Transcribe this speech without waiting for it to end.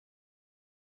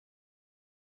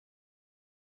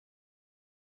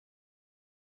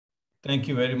Thank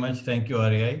you very much. Thank you,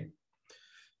 RAI.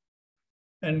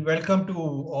 And welcome to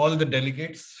all the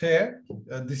delegates here.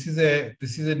 This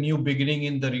is a new beginning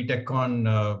in the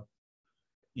ReTechCon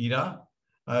era.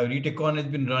 ReTechCon has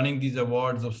been running these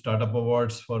awards of startup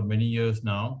awards for many years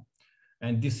now.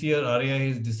 And this year, RAI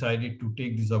has decided to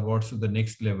take these awards to the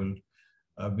next level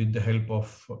with the help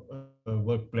of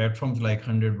work platforms like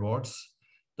 100 Watts.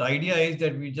 The idea is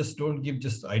that we just don't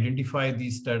just identify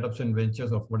these startups and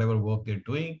ventures of whatever work they're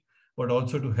doing, but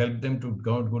also to help them to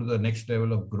go to the next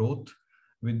level of growth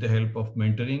with the help of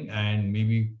mentoring and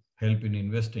maybe help in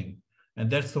investing. And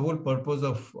that's the whole purpose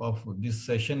of this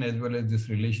session, as well as this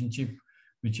relationship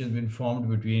which has been formed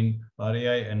between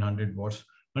RAI and 100 Watts.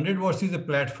 100 Watts is a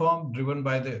platform driven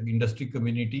by the industry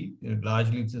community,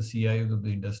 largely it's the CIOs of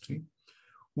the industry,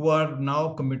 who are now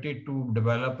committed to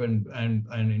develop and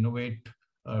innovate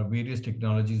various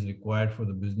technologies required for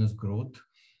the business growth.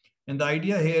 And the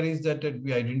idea here is that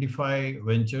we identify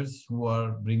ventures who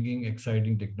are bringing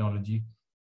exciting technology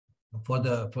for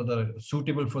the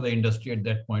suitable for the industry at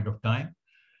that point of time,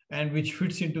 and which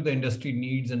fits into the industry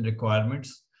needs and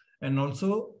requirements, and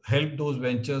also help those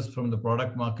ventures from the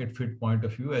product market fit point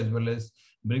of view, as well as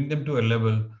bring them to a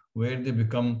level where they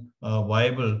become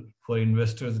viable for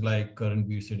investors like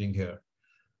Karanbir sitting here.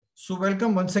 So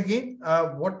welcome once again.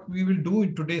 What we will do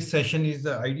in today's session is,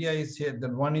 the idea is here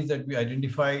that one is that we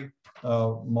identify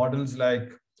models, like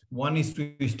one is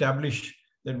to establish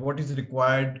that what is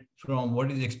required from,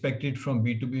 what is expected from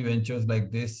B2B ventures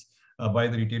like this by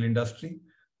the retail industry.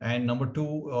 And number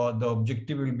two, the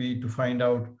objective will be to find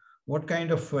out what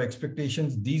kind of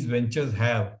expectations these ventures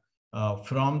have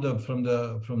from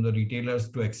the retailers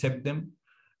to accept them.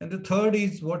 And the third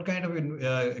is what kind of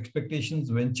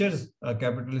expectations ventures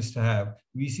capitalists have,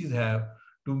 VCs have,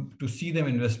 to see them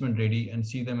investment ready and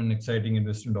see them an exciting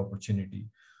investment opportunity.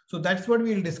 So that's what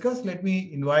we'll discuss. Let me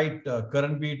invite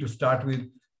Karanbir to start with.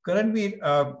 Karanbir,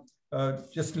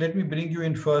 just let me bring you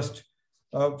in first.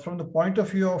 From the point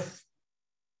of view of,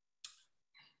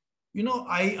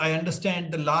 I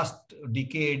understand the last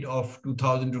decade of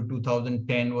 2000 to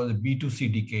 2010 was a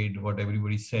B2C decade, what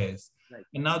everybody says. Right.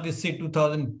 And now they say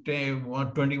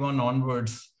 2021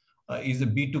 onwards is a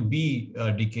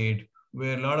B2B decade,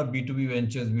 where a lot of B2B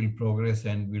ventures will progress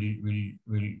and will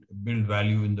build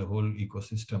value in the whole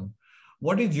ecosystem.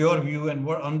 What is your view? And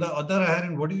what, on the other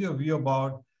hand, what is your view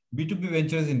about B2B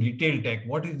ventures in retail tech?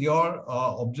 What is your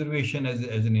observation as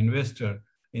an investor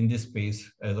in this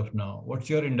space as of now? What's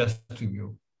your industry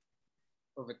view?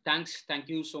 Perfect. Thanks. Thank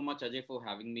you so much, Ajay, for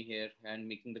having me here and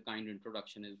making the kind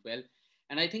introduction as well.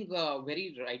 And I think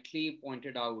very rightly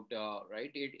pointed out,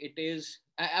 right? It is,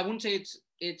 I wouldn't say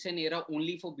it's an era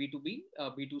only for B2B.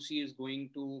 B2C is going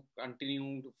to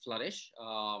continue to flourish.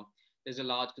 There's a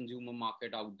large consumer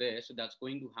market out there, so that's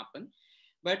going to happen.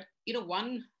 But,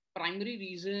 one primary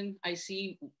reason I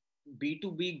see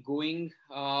B2B going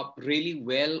really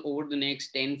well over the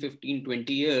next 10, 15,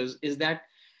 20 years is that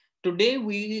today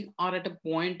we are at a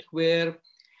point where,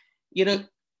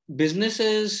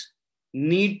 businesses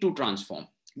need to transform.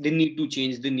 They need to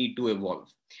change. They need to evolve.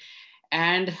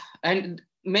 And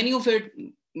many of it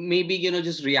may be,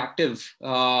 just reactive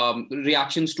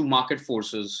reactions to market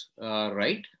forces,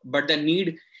 right? But the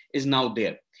need is now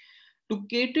there. To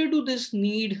cater to this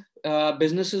need,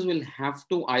 businesses will have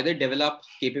to either develop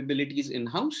capabilities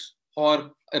in-house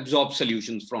or absorb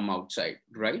solutions from outside,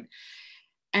 right?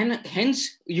 And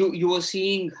hence you are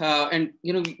seeing,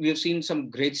 we have seen some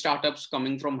great startups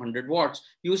coming from 100 Watts.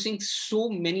 You're seeing so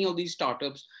many of these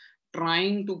startups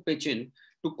trying to pitch in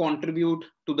to contribute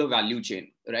to the value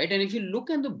chain, right? And if you look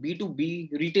at the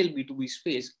B2B, retail B2B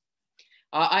space,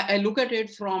 I look at it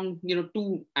from,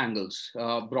 two angles,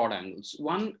 broad angles.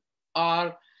 One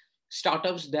are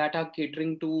startups that are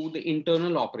catering to the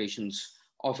internal operations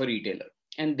of a retailer.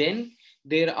 And then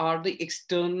there are the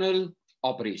external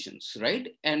operations,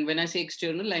 right? And when I say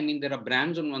external, I mean there are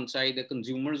brands on one side, the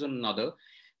consumers on another.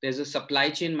 There's a supply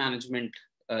chain management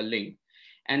link.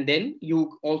 And then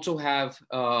you also have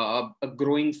a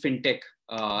growing fintech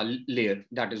layer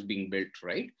that is being built,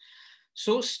 right?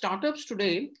 So startups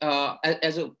today,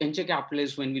 as a venture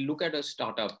capitalist, when we look at a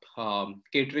startup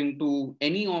catering to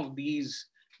any of these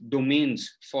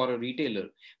domains for a retailer,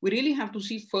 we really have to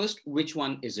see first, which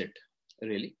one is it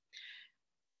really?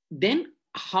 Then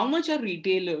how much are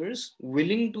retailers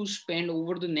willing to spend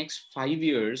over the next 5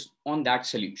 years on that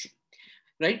solution,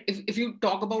 right? If you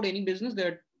talk about any business,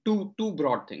 there are two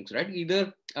broad things, right?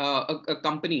 Either a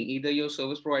company, either your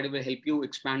service provider will help you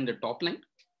expand the top line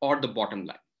or the bottom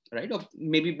line, right? Or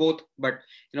maybe both, but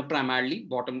primarily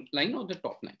bottom line or the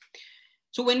top line.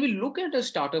 So when we look at a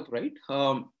startup, right,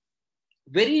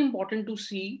 very important to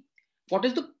see what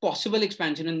is the possible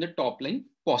expansion in the top line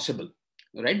possible,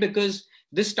 right? Because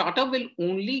this startup will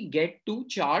only get to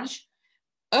charge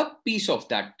a piece of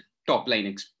that top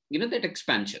line, that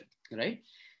expansion, right?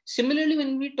 Similarly,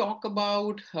 when we talk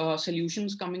about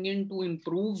solutions coming in to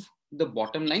improve the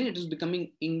bottom line, it is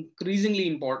becoming increasingly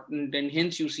important, and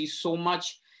hence you see so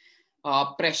much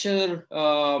pressure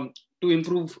to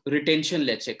improve retention,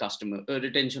 let's say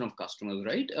retention of customers,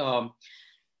 right?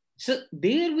 So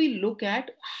there we look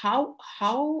at how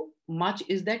much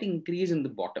is that increase in the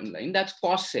bottom line. That's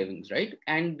cost savings, right?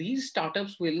 And these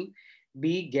startups will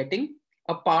be getting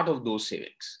a part of those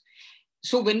savings.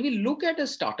 So when we look at a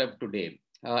startup today,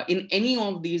 in any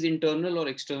of these internal or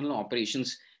external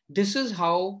operations, this is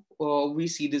how we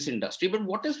see this industry. But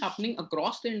what is happening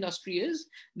across the industry is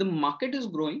the market is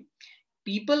growing.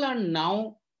 People are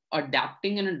now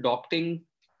adapting and adopting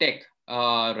tech,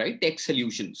 right? Tech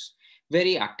solutions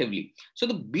very actively. So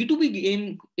the B2B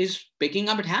game is picking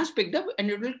up. It has picked up and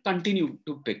it will continue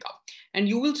to pick up. And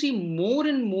you will see more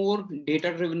and more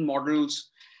data-driven models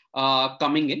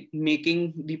coming in,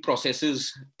 making the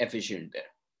processes efficient there.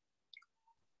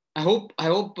 I hope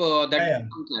that.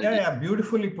 Yeah.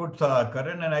 Beautifully put,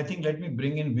 Karan. And I think let me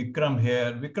bring in Vikram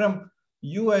here. Vikram,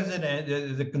 you as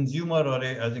a consumer or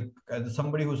as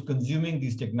somebody who's consuming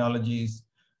these technologies,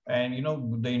 and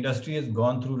the industry has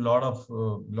gone through a lot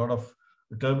of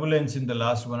turbulence in the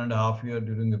last 1.5 years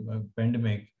during the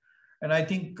pandemic. And I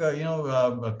think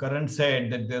Karan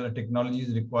said that there are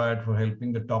technologies required for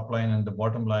helping the top line and the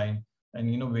bottom line,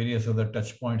 and various other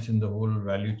touch points in the whole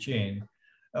value chain.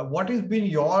 What has been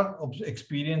your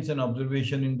experience and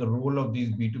observation in the role of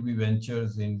these B2B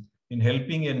ventures in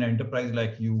helping an enterprise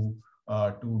like you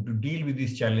to deal with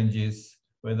these challenges,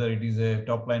 whether it is a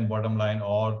top line, bottom line,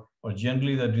 or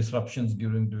generally the disruptions due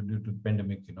to the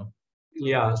pandemic?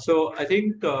 Yeah, so I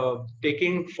think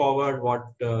taking forward what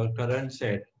Karan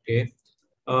said, okay,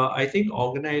 I think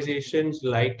organizations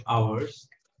like ours,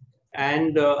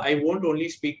 and I won't only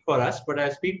speak for us, but I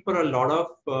speak for a lot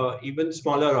of even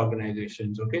smaller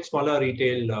organizations, okay, smaller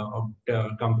retail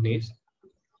companies.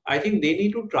 I think they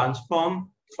need to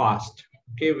transform fast,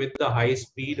 okay, with the high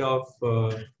speed of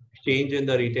change in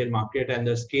the retail market and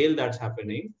the scale that's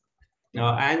happening.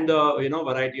 And the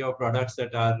variety of products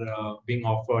that are being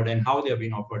offered and how they are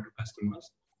being offered to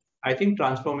customers. I think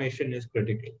transformation is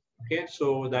critical. Okay,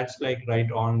 so that's like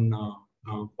right on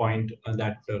point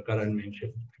that Karan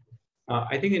mentioned.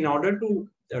 I think in order to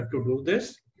do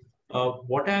this,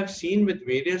 what I have seen with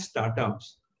various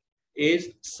startups is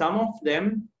some of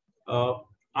them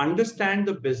understand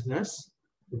the business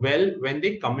well when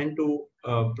they come in to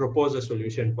propose a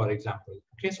solution, for example.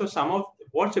 Okay, so some of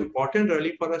what's important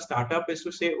really for a startup is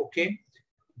to say, okay,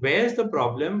 where's the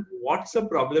problem? What's the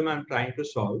problem I'm trying to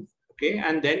solve? Okay,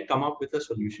 and then come up with a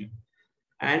solution.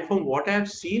 And from what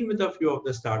I've seen with a few of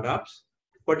the startups,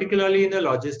 particularly in the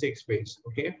logistics space,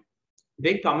 okay,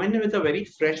 they come in with a very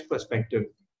fresh perspective.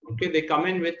 Okay, they come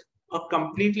in with a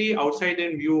completely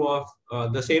outside-in view of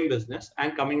the same business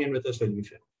and coming in with a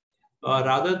solution.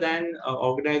 Rather than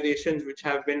organizations which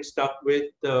have been stuck with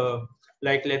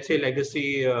like, let's say,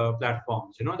 legacy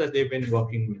platforms, that they've been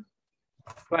working with.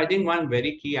 So I think one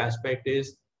very key aspect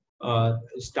is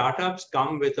startups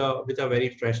come with a very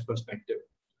fresh perspective.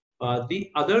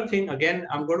 The other thing, again,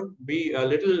 I'm going to be a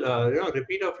little,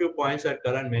 repeat a few points that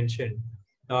Karan mentioned.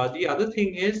 The other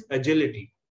thing is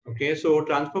agility. Okay, so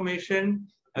transformation,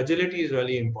 agility is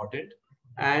really important.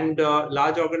 And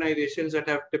large organizations that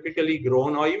have typically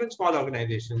grown, or even small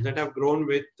organizations that have grown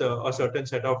with a certain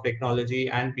set of technology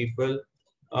and people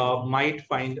might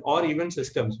find, or even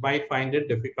systems might find it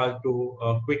difficult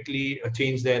to quickly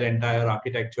change their entire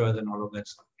architectures and all of that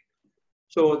stuff.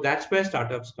 So that's where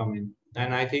startups come in.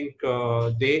 And I think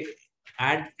they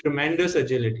add tremendous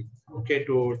agility, okay,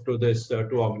 to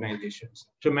organizations.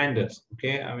 Tremendous,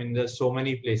 okay. I mean, there's so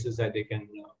many places that they can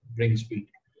bring speed.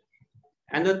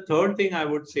 And the third thing I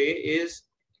would say is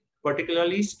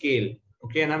particularly scale.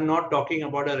 Okay, and I'm not talking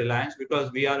about a Reliance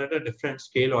because we are at a different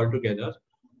scale altogether.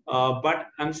 But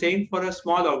I'm saying for a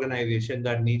small organization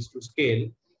that needs to scale,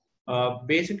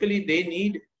 basically they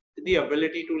need the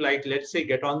ability to, like, let's say,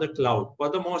 get on the cloud. For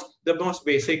the most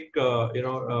basic,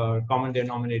 common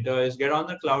denominator is get on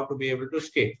the cloud to be able to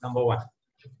scale. Number one.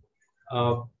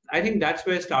 I think that's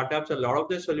where startups, a lot of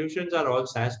their solutions are all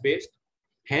SaaS based.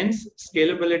 Hence,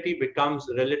 scalability becomes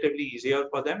relatively easier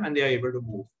for them and they are able to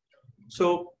move.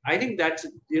 So I think that's,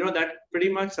 that pretty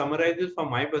much summarizes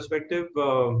from my perspective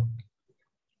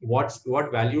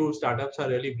what value startups are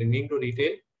really bringing to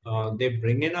retail. They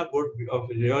bring in a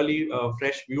really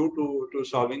fresh view to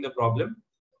solving the problem.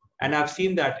 And I've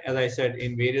seen that, as I said,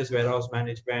 in various warehouse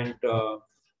management,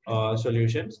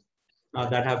 solutions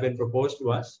that have been proposed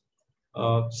to us.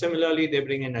 Similarly, they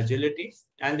bring in agility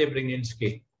and they bring in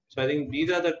scale. So I think these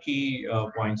are the key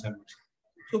points I would say.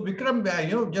 So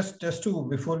Vikram, just to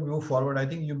before we move forward, I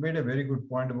think you made a very good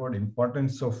point about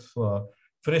importance of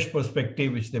fresh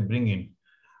perspective which they bring in.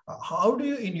 How do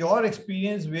you, in your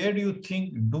experience, where do you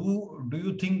think do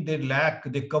you think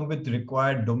they come with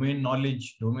required domain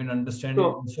knowledge, domain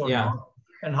understanding, So, yeah.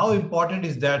 And how important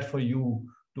is that for you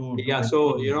to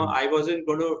so I wasn't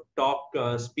going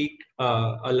to speak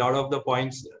a lot of the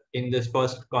points in this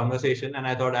first conversation, and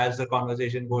I thought as the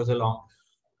conversation goes along,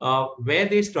 where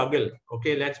they struggle.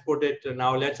 Okay, let's put it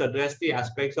now. Let's address the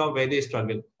aspects of where they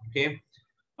struggle. Okay,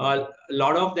 a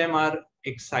lot of them are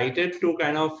excited to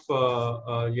kind of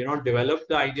develop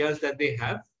the ideas that they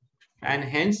have, and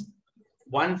hence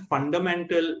one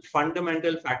fundamental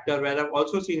factor where I've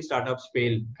also seen startups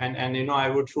fail, and I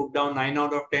would shoot down 9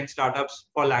 out of 10 startups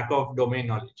for lack of domain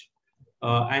knowledge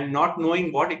and not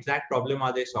knowing what exact problem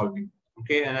are they solving.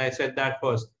 Okay, and I said that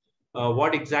first.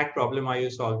 What exact problem are you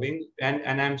solving?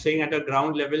 And I'm saying at a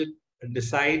ground level,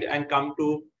 decide and come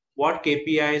to what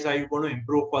KPIs are you going to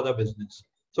improve for the business.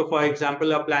 So for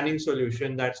example, a planning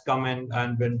solution that's come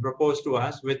and been proposed to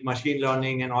us with machine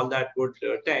learning and all that good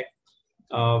tech,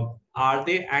 are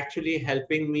they actually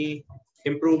helping me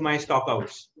improve my stock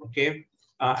outs? Okay.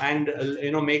 And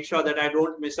make sure that I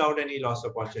don't miss out any loss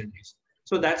opportunities.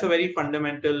 So that's a very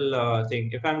fundamental thing.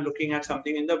 If I'm looking at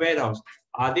something in the warehouse,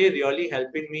 are they really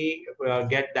helping me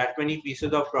get that many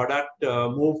pieces of product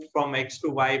moved from X to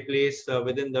Y place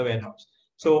within the warehouse?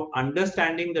 So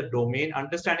understanding the domain,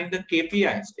 understanding the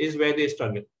KPIs is where they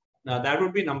struggle. Now that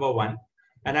would be number one.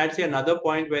 And I'd say another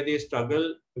point where they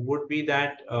struggle would be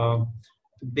that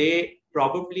they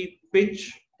probably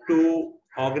pitch to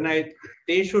organize.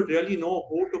 They should really know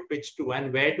who to pitch to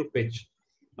and where to pitch.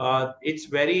 It's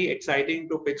very exciting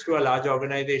to pitch to a large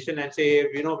organization and say,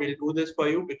 we'll do this for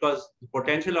you because the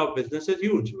potential of business is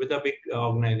huge with a big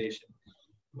organization.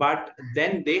 But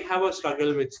then they have a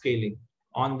struggle with scaling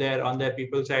on their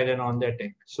people side and on their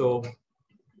tech. So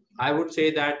I would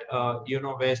say that,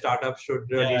 where startups should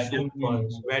really shoot for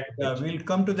where to pitch. We'll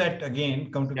come to that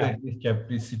again,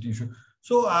 this issue.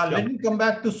 So let me come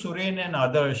back to Suren and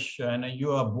Adarsh. And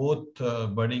you are both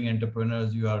budding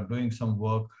entrepreneurs. You are doing some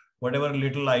work. Whatever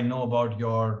little I know about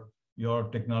your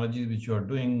technologies which you are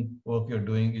doing, work you're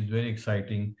doing is very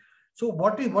exciting. So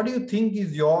what do you think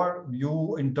is your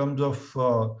view in terms of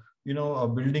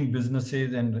building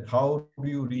businesses, and how do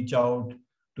you reach out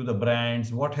to the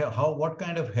brands? What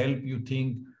kind of help you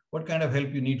think? What kind of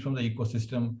help you need from the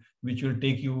ecosystem which will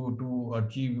take you to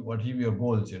achieve your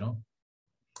goals?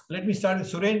 Let me start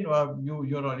with Suren.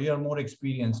 You're more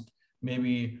experienced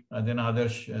maybe than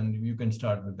Adarsh, and you can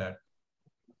start with that.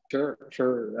 Sure.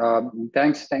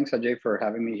 Thanks, Ajay, for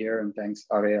having me here, and thanks,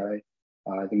 RAI.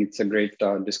 I think it's a great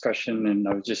discussion, and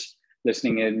I was just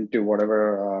listening in to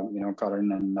whatever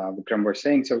Karan and Vikram were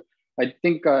saying. So I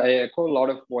think I echo a lot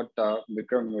of what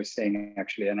Vikram was saying,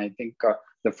 actually, and I think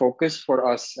the focus for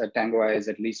us at Tango has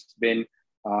at least been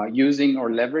using or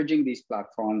leveraging these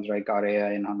platforms like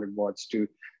RAI and 100 Watts to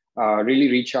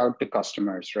really reach out to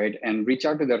customers, right? And reach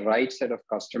out to the right set of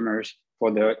customers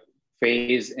for the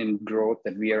phase in growth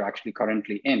that we are actually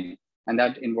currently in. And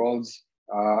that involves,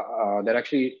 that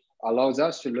actually allows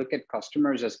us to look at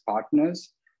customers as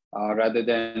partners rather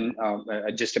than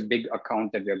just a big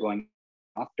account that we're going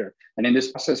after. And in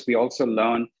this process, we also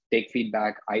learn, take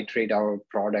feedback, iterate our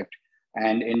product,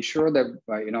 and ensure that,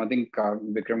 I think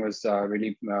Vikram was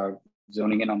really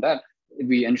zoning in on that.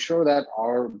 We ensure that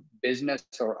our business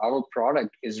or our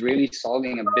product is really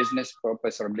solving a business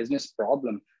purpose or a business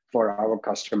problem for our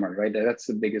customer, right? That's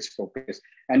the biggest focus.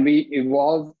 And we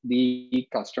evolve the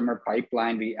customer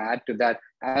pipeline. We add to that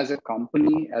as a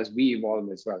company as we evolve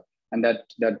as well. And that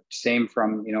same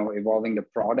from, evolving the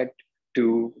product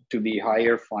to the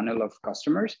higher funnel of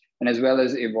customers, and as well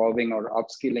as evolving or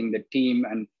upskilling the team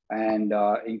and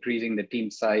increasing the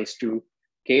team size to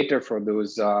cater for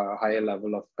those higher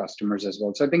level of customers as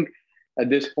well. So I think at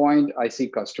this point, I see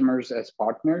customers as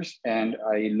partners, and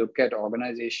I look at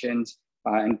organizations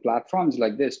and platforms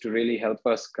like this to really help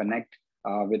us connect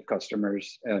with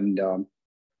customers. And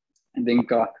I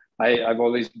think I've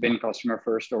always been customer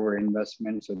first over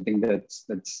investment. So I think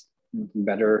that's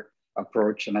better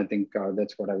approach. And I think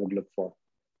that's what I would look for.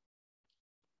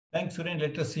 Thanks, Suren.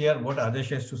 Let us hear what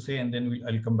Adarsh has to say, and then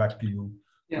I'll come back to you.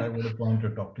 Yeah. I would want to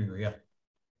talk to you. Yeah.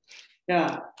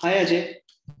 Yeah. Hi, Ajay.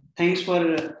 Thanks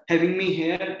for having me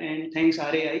here, and thanks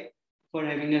RAI for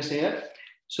having us here.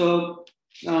 So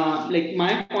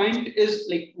my point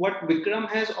is what Vikram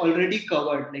has already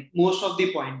covered, most of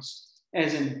the points.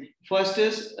 As in, first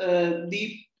is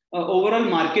the overall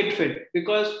market fit,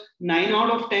 because 9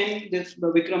 out of 10, this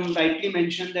Vikram rightly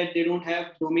mentioned that they don't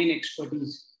have domain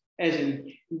expertise. As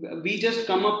in, we just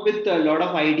come up with a lot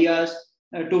of ideas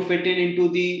to fit into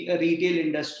the retail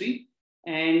industry,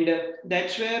 and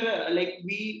that's where like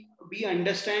we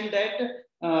understand that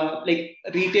like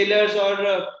retailers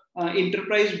or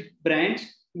enterprise brands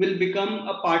will become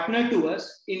a partner to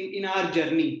us in our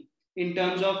journey, in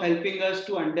terms of helping us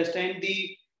to understand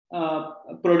the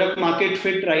product market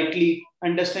fit rightly,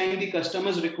 understand the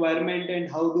customer's requirement,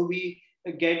 and how do we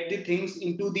get the things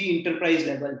into the enterprise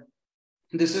level.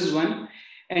 This is one.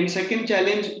 And second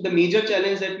challenge, the major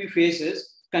challenge that we face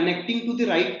is connecting to the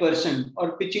right person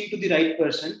or pitching to the right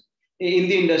person in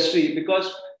the industry,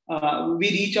 because we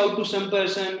reach out to some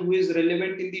person who is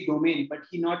relevant in the domain, but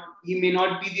he may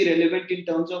not be the relevant in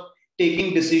terms of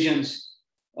taking decisions,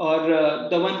 or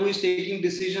the one who is taking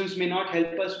decisions may not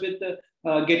help us with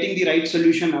getting the right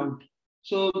solution out.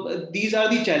 So these are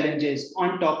the challenges.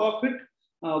 On top of it,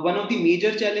 one of the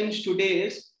major challenge today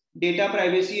is data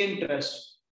privacy and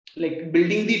trust, like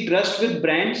building the trust with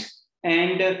brands,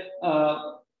 and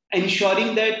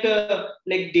ensuring that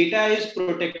like data is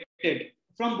protected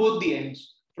from both the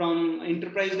ends, from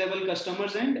enterprise level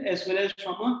customers end as well as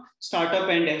from a startup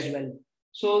end as well.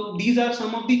 So these are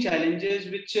some of the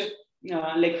challenges which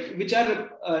which are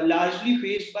largely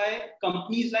faced by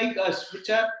companies like us, which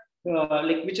are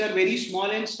very small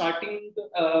and starting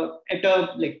at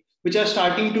a like which are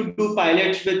starting to do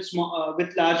pilots with small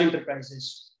with large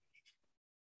enterprises.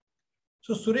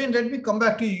 So Surendra, let me come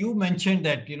back to you. You mentioned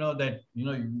that you're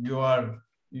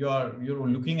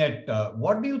looking at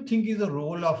what do you think is the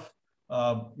role of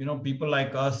people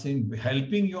like us in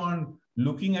helping you on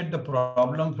looking at the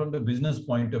problem from the business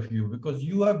point of view, because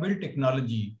you have built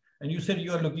technology and you said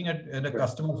you are looking at a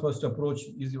customer first approach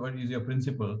is your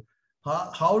principle.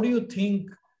 How do you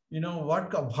think,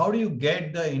 how do you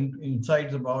get the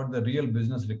insights about the real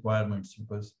business requirements?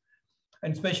 Because,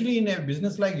 and especially in a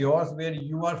business like yours, where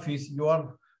you are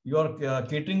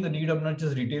catering the need of not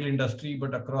just retail industry,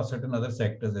 but across certain other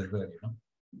sectors as well,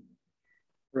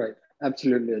 Right.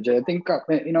 Absolutely, Ajay. I think,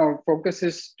 focus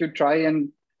is to try and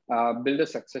build a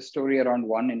success story around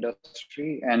one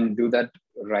industry and do that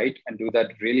right and do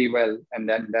that really well. And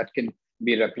then that can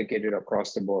be replicated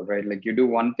across the board, right? Like you do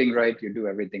one thing right, you do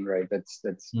everything right. That's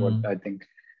what I think.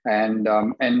 And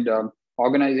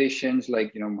organizations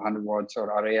like, 100 Watts or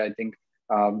RA, I think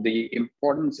the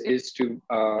importance is to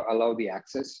allow the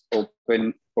access,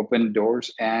 open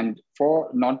doors, and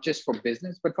for not just for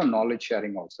business, but for knowledge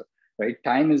sharing also. Right,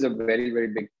 time is a very, very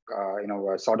big,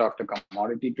 sought after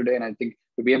commodity today, and I think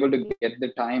to be able to get the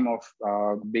time of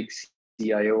big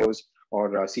CIOs or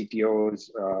CTOs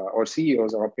or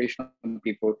CEOs or operational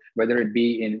people, whether it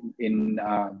be in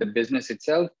the business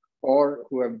itself or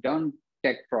who have done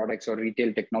tech products or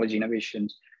retail technology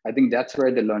innovations, I think that's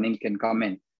where the learning can come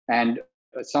in. And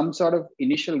some sort of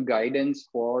initial guidance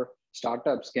for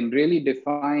startups can really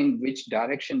define which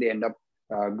direction they end up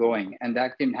going, and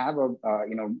that can have a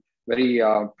very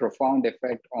profound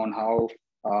effect on how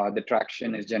the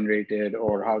traction is generated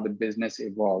or how the business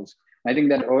evolves. I think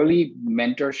that early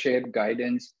mentorship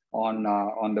guidance on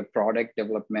the product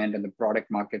development and the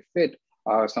product market fit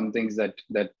are some things that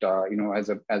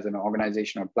as an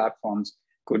organization or platforms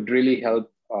could really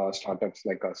help startups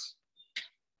like us.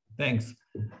 Thanks.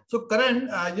 So Karan,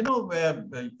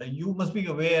 you must be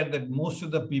aware that most of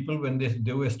the people, when they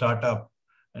do a startup,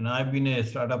 and I've been a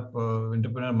startup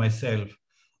entrepreneur myself,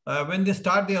 when they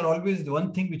start, they are always the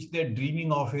one thing which they're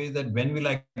dreaming of is that when will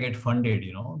I get funded?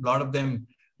 A lot of them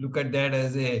look at that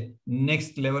as a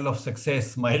next level of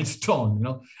success milestone.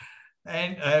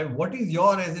 And what is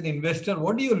as an investor?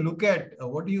 What do you look at?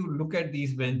 What do you look at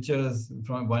these ventures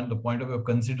from the point of view of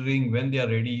considering when they are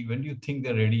ready? When do you think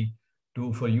they're ready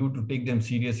for you to take them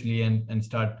seriously and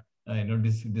start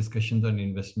discussions on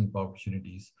investment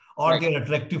opportunities, or right, they're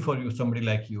attractive for you, somebody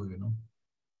like you?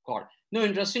 God. No,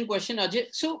 interesting question, Ajay.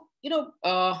 So,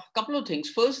 couple of things.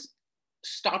 First,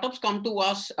 startups come to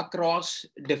us across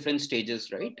different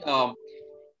stages, right?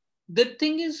 The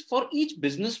thing is, for each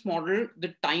business model,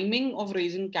 the timing of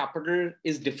raising capital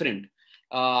is different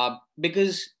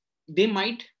because they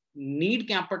might need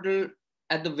capital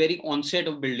at the very onset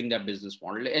of building that business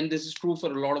model. And this is true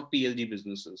for a lot of PLG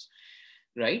businesses,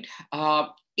 right?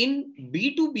 In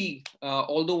B2B,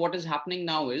 although what is happening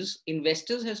now is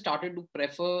investors have started to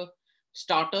prefer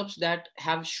startups that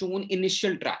have shown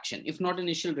initial traction, if not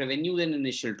initial revenue, then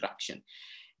initial traction,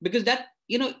 because that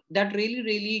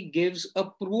really gives a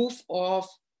proof of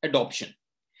adoption.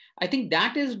 I think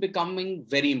that is becoming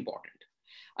very important.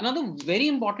 Another very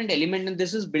important element, and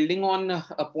this is building on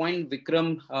a point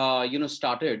Vikram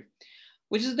started,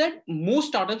 which is that most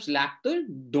startups lack the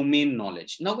domain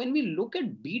knowledge. Now, when we look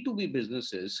at B2B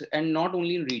businesses, and not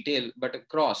only in retail, but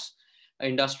across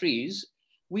industries,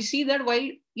 we see that while,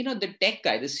 the tech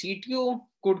guy, the CTO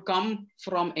could come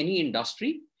from any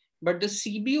industry, but the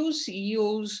CBOs,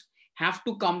 CEOs have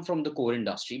to come from the core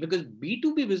industry, because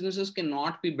B2B businesses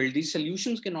cannot be built. These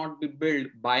solutions cannot be built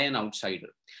by an outsider.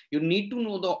 You need to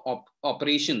know the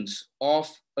operations of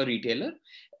a retailer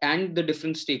and the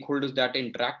different stakeholders that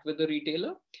interact with the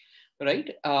retailer,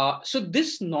 right? So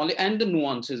this knowledge and the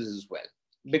nuances as well,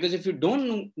 because if you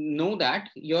don't know that,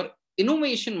 your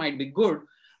innovation might be good,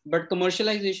 but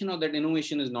commercialization of that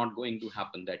innovation is not going to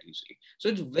happen that easily. So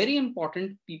it's very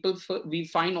important we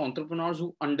find entrepreneurs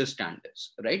who understand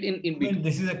this, right? In I mean,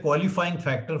 this is a qualifying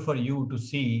factor for you to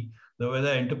see whether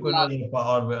entrepreneurs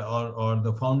or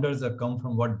the founders have come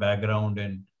from what background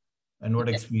and what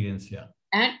experience. Yeah.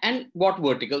 And what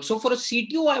vertical. So for a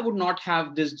CTO, I would not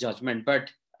have this judgment, but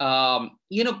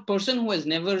person who has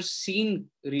never seen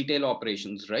retail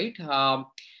operations, right?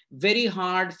 Very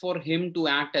hard for him to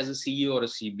act as a CEO or a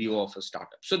CBO of a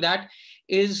startup. So that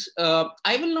is,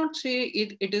 I will not say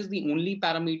it is the only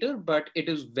parameter, but it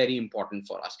is very important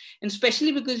for us. And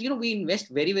especially because, we invest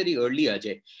very, very early,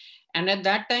 Ajay. And at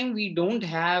that time, we don't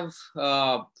have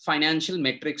financial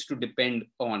metrics to depend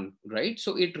on, right?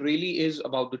 So it really is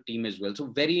about the team as well. So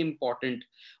very important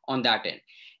on that end.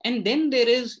 And then there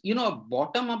is, a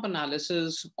bottom-up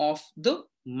analysis of the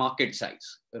market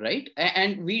size, right?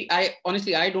 And I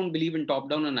honestly don't believe in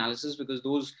top-down analysis, because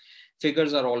those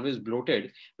figures are always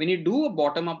bloated. When you do a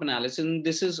bottom-up analysis, and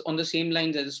this is on the same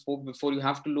lines as I spoke before, you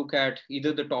have to look at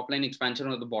either the top line expansion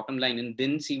or the bottom line, and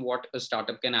then see what a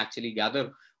startup can actually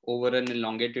gather over an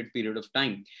elongated period of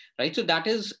time, right? So that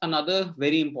is another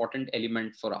very important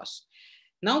element for us.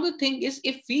 Now, the thing is,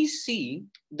 if we see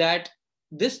that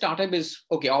this startup is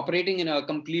operating in a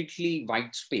completely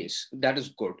white space, that is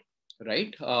good,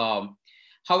 right?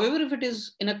 However, if it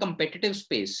is in a competitive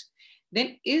space,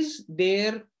 then is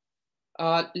there,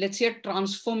 let's say, a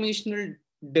transformational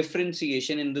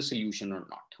differentiation in the solution or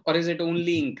not? Or is it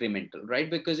only incremental, right?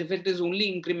 Because if it is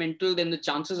only incremental, then the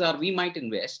chances are we might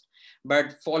invest,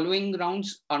 but following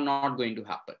rounds are not going to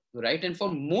happen, right? And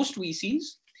for most VCs,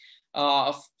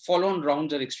 follow-on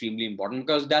rounds are extremely important,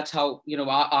 because that's how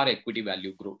our equity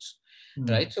value grows,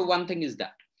 right? So one thing is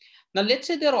that. Now let's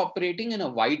say they're operating in a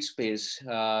wide space,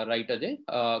 right, Ajay,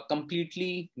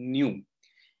 completely new.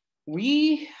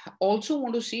 We also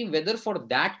want to see whether for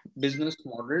that business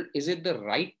model, is it the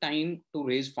right time to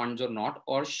raise funds or not?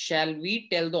 Or shall we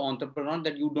tell the entrepreneur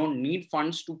that you don't need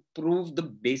funds to prove the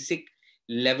basic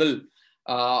level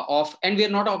and we're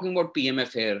not talking about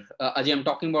PMF here. Ajay, I'm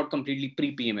talking about completely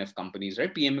pre-PMF companies,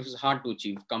 right? PMF is hard to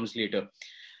achieve, comes later.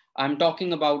 I'm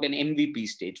talking about an MVP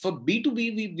stage. For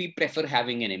B2B, we prefer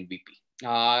having an MVP.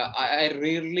 I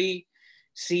rarely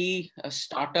see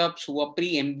startups who are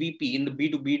pre-MVP in the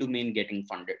B2B domain getting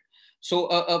funded. So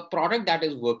a product that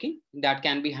is working, that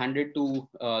can be handed to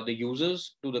the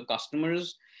users, to the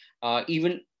customers,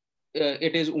 even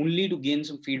it is only to gain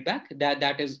some feedback,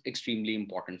 that is extremely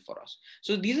important for us.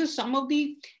 So these are some of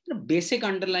the basic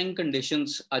underlying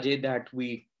conditions, Ajay, that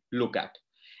we look at.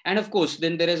 And of course,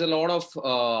 then there is a lot of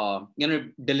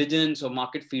diligence or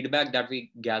market feedback that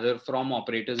we gather from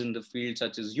operators in the field,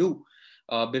 such as you,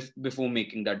 before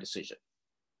making that decision.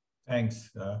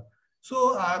 Thanks.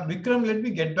 So Vikram, let me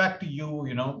get back to you.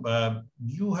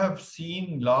 You have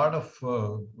seen a lot of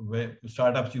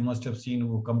startups you must have seen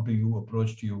who come to you,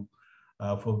 approached you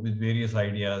with various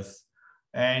ideas.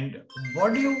 And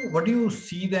what do you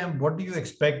see them? What do you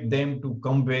expect them to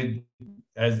come with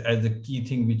as the key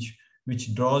thing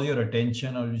which draws your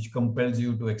attention or which compels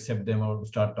you to accept them or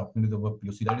start talking to the work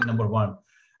POC? That is number one.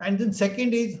 And then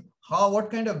second is what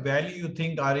kind of value you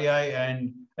think RAI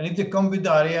and if they come with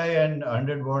the RAI and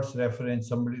 100 watts reference,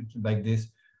 somebody like this,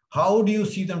 how do you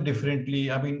see them differently?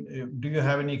 I mean, do you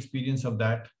have any experience of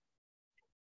that?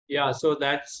 Yeah, so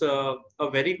that's a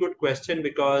very good question,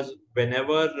 because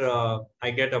whenever I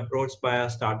get approached by a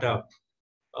startup,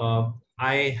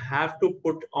 I have to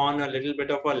put on a little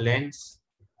bit of a lens,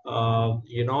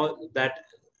 that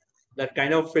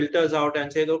kind of filters out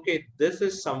and says, okay, this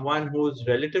is someone who's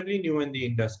relatively new in the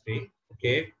industry,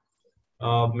 okay,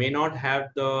 may not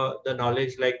have the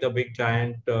knowledge like the big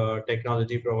giant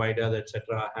technology providers,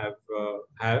 etc.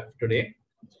 have today.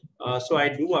 So I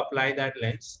do apply that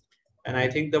lens. And I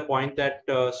think the point that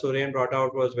Surendra brought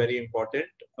out was very important,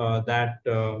 that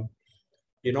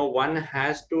one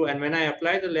has to, and when I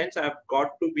apply the lens, I've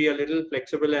got to be a little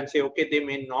flexible and say, okay, they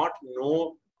may not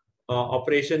know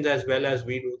operations as well as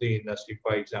we do the industry,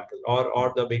 for example,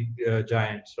 or the big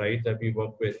giants, right, that we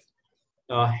work with.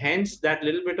 Hence, that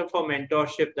little bit of a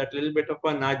mentorship, that little bit of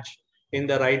a nudge in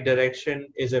the right direction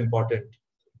is important.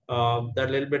 That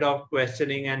little bit of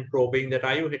questioning and probing, that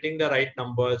are you hitting the right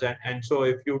numbers? And so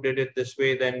if you did it this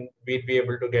way, then we'd be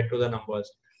able to get to the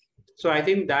numbers. So I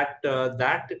think that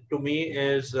that to me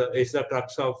is the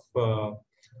crux of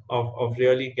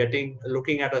really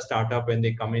looking at a startup when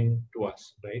they come in to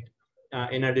us, right?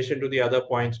 In addition to the other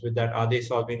points with that, are they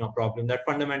solving a problem? That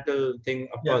fundamental thing,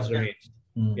 of course, remains.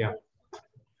 Yeah.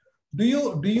 Do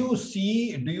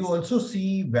you also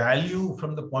see value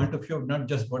from the point of view of not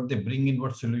just what they bring in,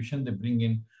 what solution they bring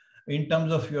in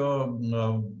terms of your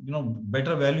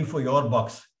better value for your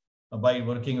bucks by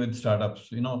working with startups?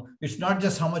 It's not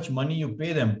just how much money you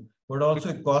pay them, but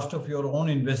also a cost of your own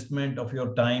investment, of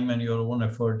your time and your own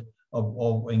effort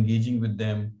of engaging with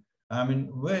them. I mean,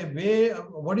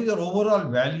 what is your overall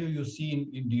value you see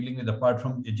in dealing with, apart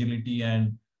from agility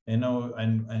and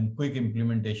and quick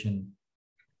implementation?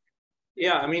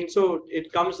 Yeah, I mean, so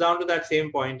it comes down to that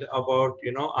same point about,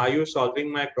 are you solving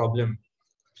my problem?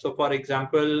 So for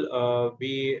example,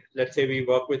 let's say we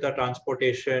work with a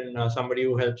transportation, somebody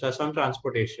who helps us on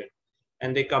transportation,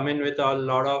 and they come in with a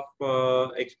lot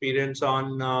of experience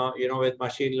on, with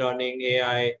machine learning,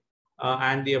 AI,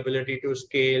 and the ability to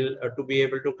scale, to be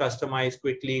able to customize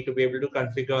quickly, to be able to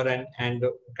configure and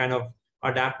kind of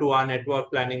adapt to our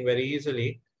network planning very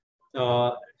easily.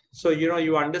 So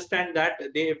you understand that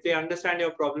if they understand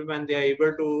your problem and they are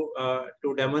able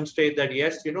to demonstrate that,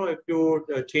 yes, if you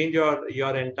change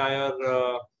your entire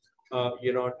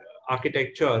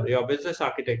architecture, your business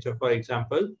architecture, for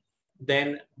example,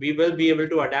 then we will be able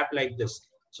to adapt like this.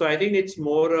 So I think it's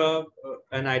more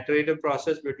an iterative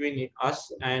process between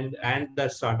us and the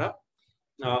startup,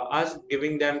 us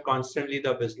giving them constantly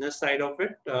the business side of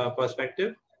it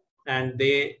perspective, and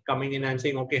they coming in and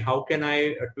saying, okay, how can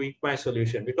I tweak my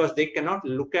solution? Because they cannot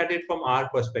look at it from our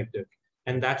perspective.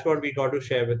 And that's what we got to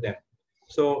share with them.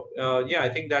 So yeah, I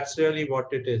think that's really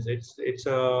what it is. It's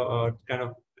a kind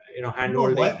of,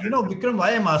 hand-holding. Vikram,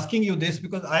 why I'm asking you this,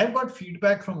 because I've got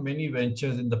feedback from many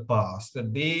ventures in the past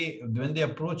that when they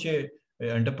approach a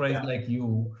enterprise like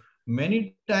you,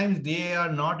 many times they are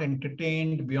not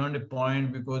entertained beyond a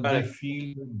point because they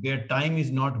feel their time is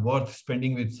not worth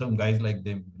spending with some guys like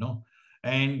them,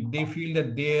 and they feel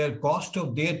that their cost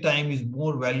of their time is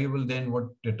more valuable than what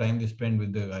the time they spend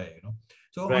with the guy,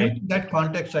 So in that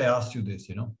context, I asked you this,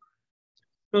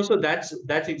 No, so that's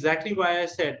exactly why I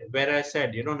said,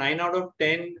 9 out of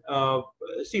 10,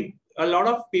 see, a lot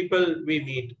of people we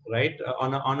meet, right?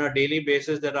 On a daily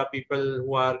basis, there are people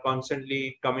who are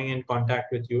constantly coming in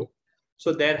contact with you.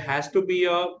 So there has to be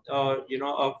a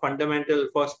fundamental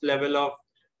first level of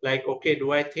like, okay,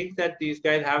 do I think that these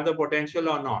guys have the potential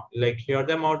or not? Like hear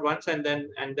them out once and then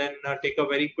take a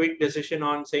very quick decision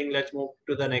on saying, let's move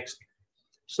to the next.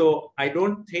 So I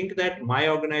don't think that my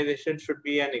organization should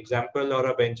be an example or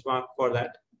a benchmark for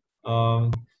that.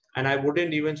 And I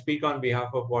wouldn't even speak on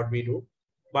behalf of what we do.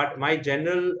 But my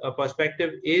general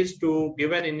perspective is to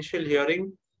give an initial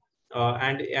hearing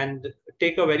and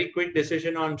take a very quick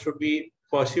decision on should we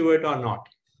pursue it or not.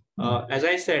 As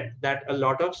I said, that a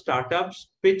lot of startups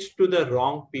pitch to the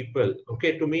wrong people.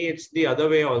 Okay, to me, it's the other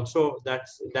way also.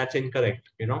 That's incorrect,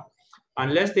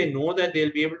 Unless they know that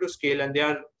they'll be able to scale and they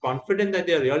are confident that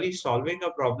they're really solving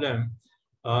a problem,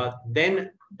 then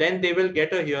they will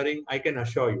get a hearing, I can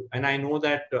assure you. And I know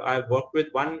that I've worked with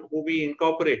one who we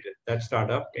incorporated that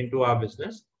startup into our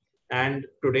business. And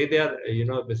today they are,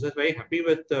 business very happy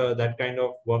with that kind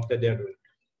of work that they're doing.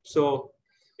 So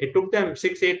it took them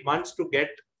 6-8 months to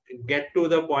get to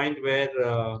the point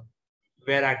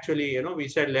where actually, we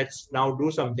said, let's now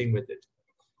do something with it.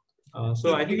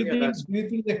 So I think, do you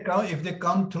think if they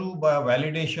come through by a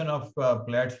validation of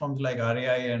platforms like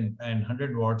RAI and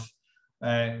 100 watts,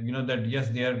 that yes,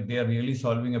 they are really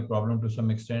solving a problem to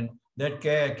some extent, that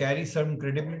carries some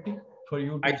credibility for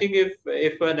you? I think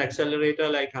if an accelerator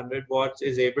like 100 watts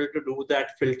is able to do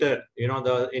that filter,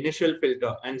 the initial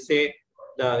filter, and say,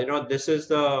 this is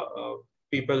the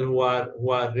people who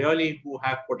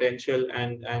have potential,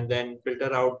 and then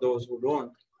filter out those who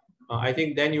don't. I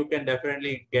think then you can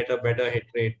definitely get a better hit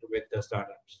rate with the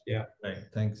startups. Yeah. Right.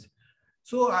 Thanks.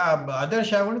 So,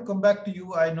 Adarsh, I want to come back to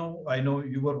you. I know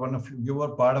you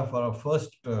were part of our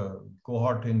first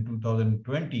cohort in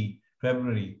 2020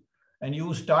 February, and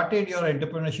you started your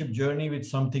entrepreneurship journey with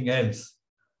something else,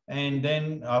 and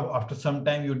then after some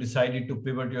time you decided to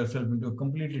pivot yourself into a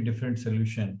completely different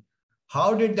solution.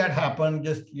 How did that happen?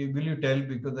 Just will you tell,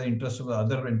 because the interest of the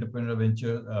other entrepreneur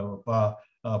venture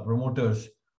promoters.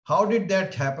 How did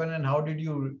that happen, and how did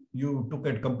you took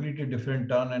a completely different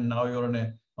turn, and now you're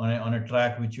on a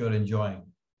track which you're enjoying?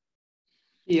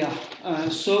 Yeah.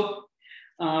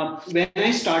 When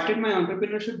I started my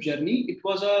entrepreneurship journey, it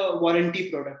was a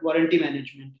warranty product, warranty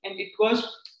management, and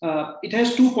it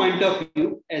has 2 point of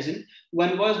view. As in,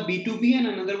 one was B2B and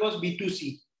another was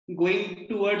B2C, going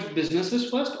towards businesses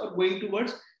first or going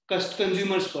towards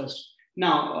consumers first.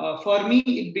 Now, for me,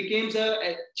 it became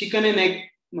a chicken and egg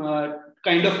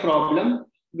kind of problem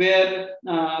where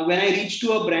when I reached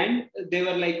to a brand, they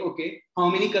were like, okay, how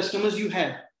many customers you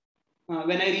have?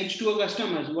 When I reach to a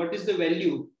customers, what is the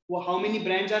value? How many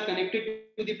brands are connected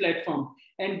to the platform?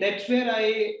 And that's where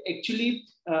I actually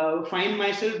find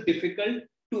myself difficult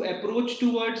to approach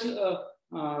towards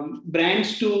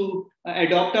brands to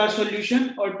adopt our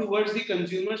solution or towards the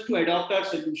consumers to adopt our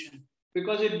solution,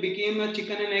 because it became a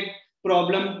chicken and egg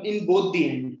problem in both the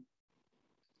end.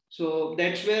 So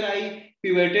that's where I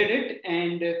pivoted it,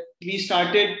 and we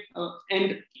started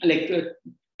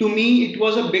to me, it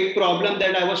was a big problem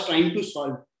that I was trying to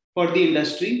solve for the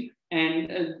industry.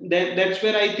 And that's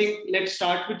where I think, let's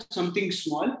start with something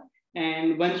small.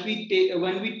 And once we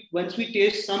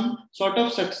taste some sort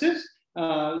of success,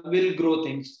 we'll grow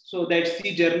things. So that's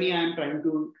the journey I'm trying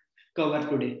to cover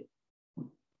today.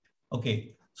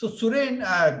 Okay. So Suren,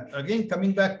 again,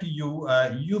 coming back to you,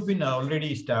 you've been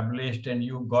already established and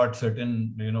you got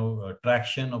certain,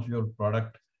 traction of your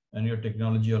product and your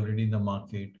technology already in the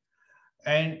market.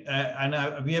 And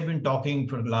we have been talking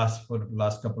for the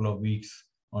last couple of weeks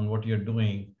on what you're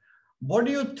doing. What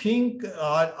do you think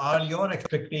are your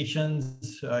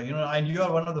expectations? And you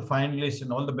are one of the finalists,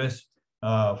 and all the best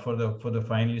for the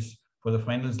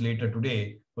finals later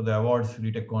today for the awards,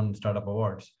 ReTechCon Startup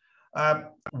Awards.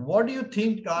 What do you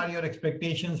think are your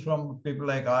expectations from people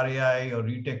like RAI or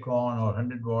ReTechCon or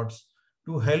 100 Watts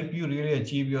to help you really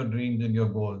achieve your dreams and your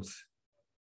goals?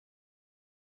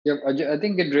 Yeah, I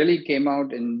think it really came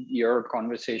out in your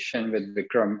conversation with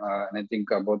Vikram, and I think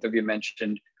both of you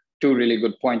mentioned two really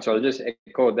good points. So I'll just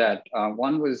echo that.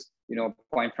 One was, a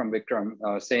point from Vikram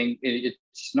saying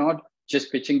it's not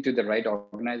just pitching to the right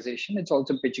organization; it's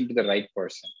also pitching to the right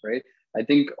person, right? I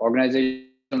think organizations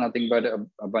are nothing but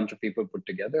a bunch of people put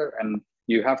together, and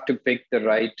you have to pick the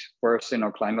right person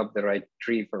or climb up the right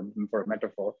tree, for a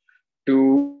metaphor,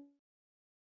 to.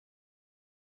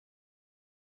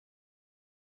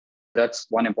 That's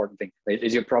one important thing, right?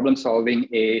 Is your problem solving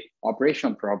a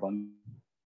operational problem?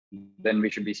 Then we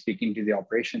should be speaking to the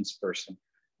operations person.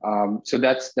 So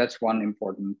that's one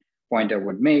important point I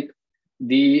would make.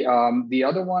 The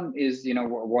other one is,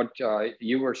 what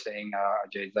you were saying,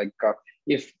 Ajay, like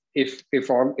if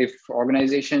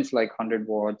organizations like 100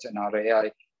 Watts and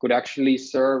RAI could actually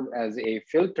serve as a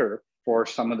filter for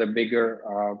some of the bigger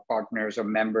partners or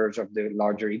members of the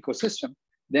larger ecosystem,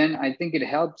 then I think it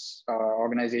helps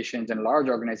organizations and large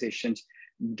organizations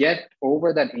get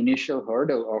over that initial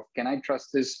hurdle of, can I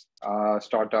trust this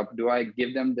startup? Do I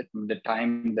give them the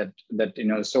time that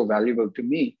is so valuable to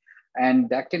me? And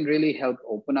that can really help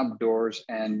open up doors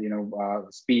and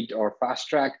speed or fast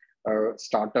track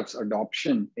startups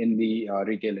adoption in the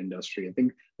retail industry. I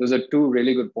think those are two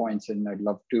really good points, and I'd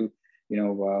love to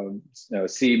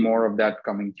see more of that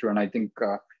coming through. And I think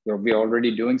we're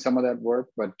already doing some of that work,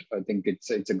 but I think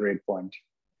it's a great point.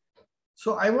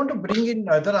 So I want to bring in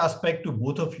another aspect to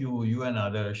both of you and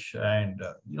Adarsh. And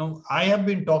I have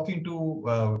been talking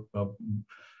to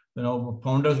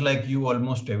founders like you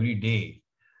almost every day.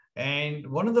 And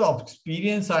one of the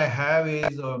experience I have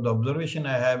is, or the observation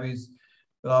I have is,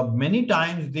 many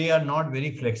times they are not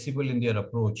very flexible in their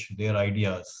approach, their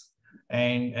ideas.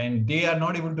 And they are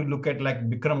not able to look at, like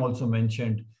Vikram also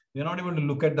mentioned, they're not able to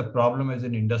look at the problem as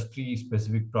an industry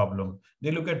specific problem.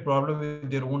 They look at problem with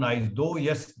their own eyes, though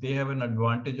yes, they have an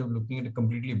advantage of looking at a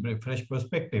completely fresh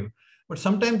perspective. But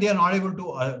sometimes they are not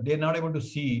able to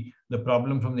see the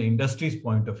problem from the industry's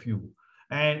point of view.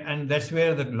 And that's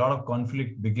where a lot of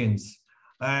conflict begins.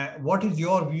 What is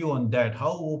your view on that?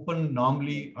 How open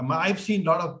normally? I've seen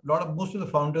most of the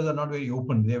founders are not very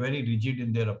open. They're very rigid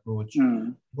in their approach.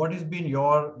 What has been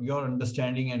your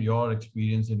understanding and your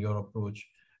experience and your approach?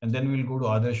 And then we'll go to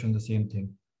Adarsh on the same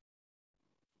thing.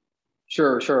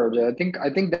 Sure, Ajay. I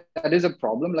think that is a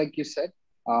problem, like you said.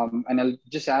 And I'll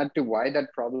just add to why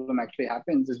that problem actually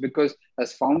happens is because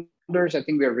as founders, I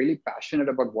think we are really passionate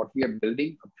about what we are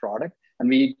building, a product, and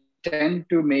we tend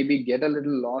to maybe get a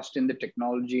little lost in the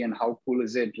technology and how cool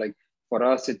is it. Like for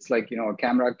us, it's like, a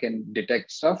camera can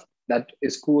detect stuff that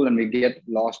is cool, and we get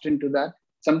lost into that.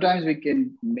 Sometimes we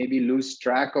can maybe lose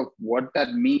track of what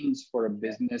that means for a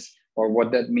business or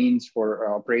what that means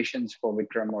for operations for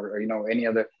Vikram or any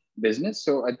other business.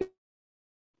 So I think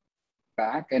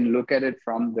back and look at it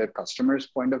from the customer's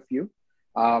point of view.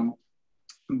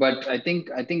 But I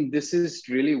think this is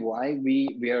really why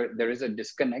there is a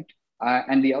disconnect.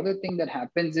 And the other thing that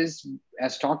happens is,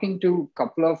 as talking to a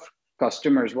couple of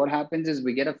customers, what happens is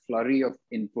we get a flurry of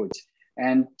inputs,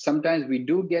 and sometimes we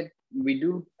do get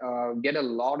a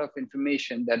lot of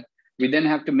information that we then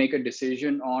have to make a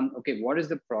decision on. Okay, what is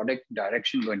the product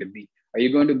direction going to be? Are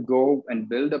you going to go and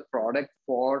build a product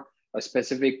for a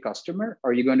specific customer?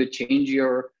 Are you going to change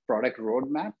your product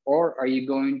roadmap, or are you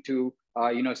going to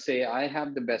say, I have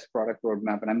the best product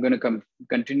roadmap and I'm going to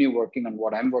continue working on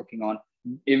what I'm working on,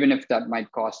 even if that might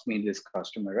cost me this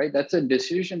customer, right? That's a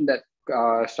decision that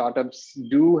startups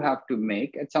do have to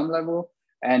make at some level.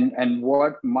 And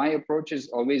what my approach has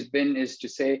always been is to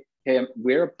say, hey,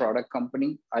 we're a product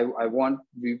company.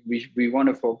 We want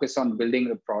to focus on building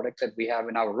the products that we have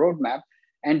in our roadmap,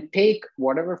 and take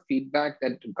whatever feedback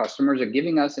that customers are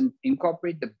giving us and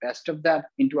incorporate the best of that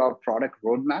into our product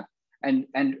roadmap, and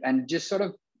just sort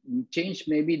of change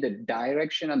maybe the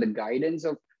direction and the guidance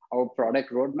of our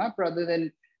product roadmap, rather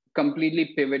than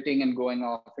completely pivoting and going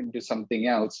off into something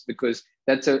else, because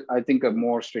that's I think a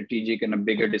more strategic and a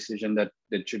bigger decision that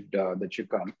should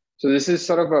come. So this is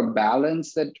sort of a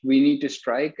balance that we need to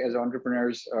strike as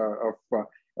entrepreneurs of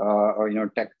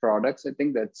tech products. I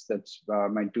think that's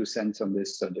my 2 cents on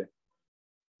this subject.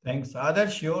 Thanks.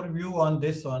 Adarsh, your view on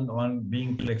this, on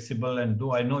being flexible, and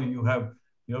though I know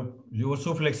you're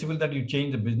so flexible that you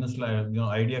change the business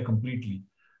idea completely.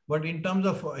 But in terms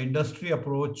of industry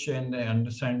approach and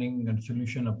understanding and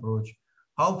solution approach,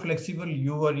 how flexible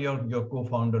you or your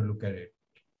co-founder look at it?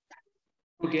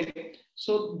 Okay,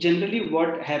 so generally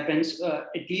what happens,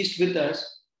 at least with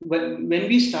us, when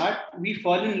we start, we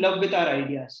fall in love with our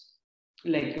ideas.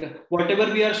 Like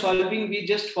whatever we are solving, we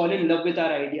just fall in love with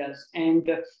our ideas. And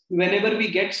whenever we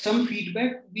get some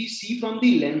feedback, we see from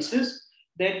the lenses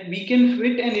that we can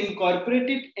fit and incorporate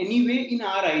it anyway in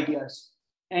our ideas.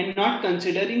 And not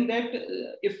considering that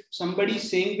if somebody is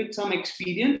saying with some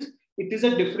experience, it is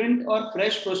a different or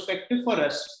fresh perspective for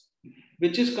us,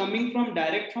 which is coming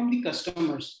direct from the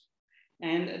customers.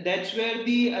 And that's where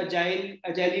the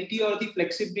agility or the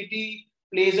flexibility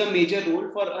plays a major role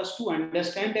for us to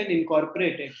understand and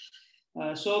incorporate it.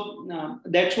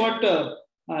 That's what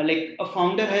like a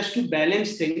founder has to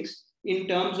balance things in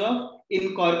terms of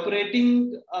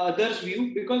incorporating others'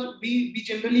 view, because we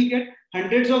generally get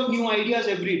hundreds of new ideas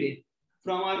every day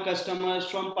from our customers,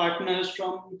 from partners,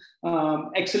 from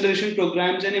acceleration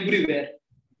programs and everywhere.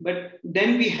 But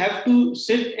then we have to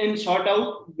sit and sort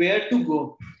out where to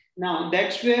go. Now,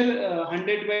 that's where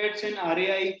 100 Watts and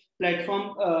RAI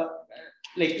platform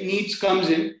needs comes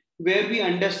in, where we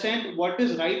understand what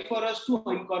is right for us to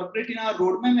incorporate in our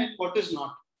roadmap and what is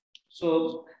not.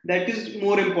 So that is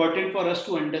more important for us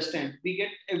to understand. We get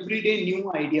everyday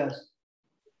new ideas.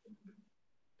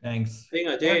 Thanks. I think,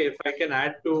 Ajay, if I can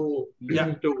add to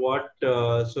what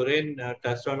Surendra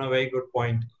touched on, a very good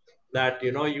point, that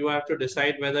you have to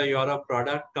decide whether you're a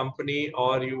product company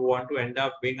or you want to end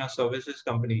up being a services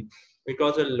company,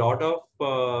 because a lot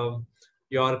of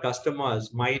your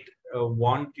customers might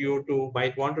want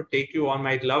to take you on,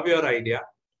 might love your idea,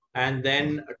 and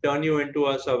then turn you into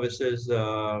a services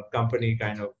company,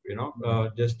 kind of,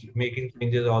 just making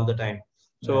changes all the time.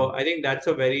 So I think that's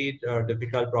a very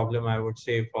difficult problem, I would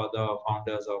say, for the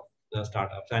founders of the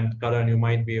startups. And Karan, you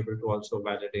might be able to also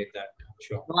validate that.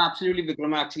 Sure. No, absolutely,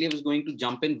 Vikram. Actually, I was going to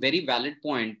jump in. Very valid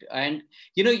point. And,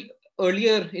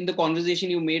 earlier in the conversation,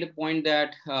 you made a point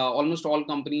that almost all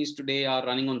companies today are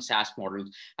running on SaaS models.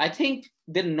 I think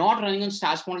they're not running on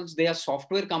SaaS models. They are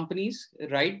software companies,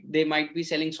 right? They might be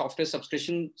selling software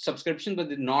subscription, but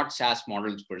they're not SaaS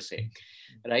models per se,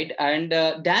 right? And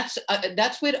that's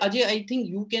where, Ajay, I think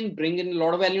you can bring in a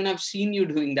lot of value. And I've seen you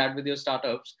doing that with your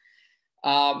startups.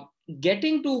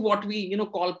 Getting to what we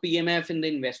call PMF in the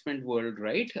investment world,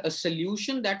 right? A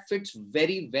solution that fits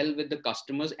very well with the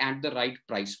customers at the right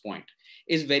price point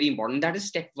is very important. That is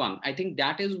step one. I think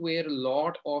that is where a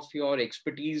lot of your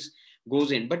expertise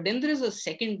goes in. But then there is a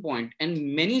second point,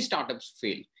 and many startups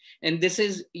fail. And this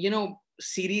is,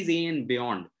 Series A and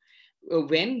beyond.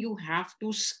 When you have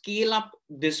to scale up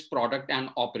this product and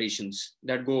operations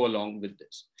that go along with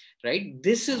this, right?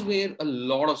 This is where a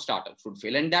lot of startups would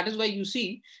fail. And that is why you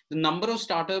see the number of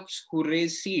startups who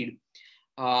raise seed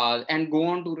and go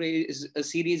on to raise a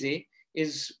Series A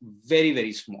is very,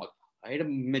 very small, right?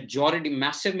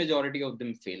 Massive majority of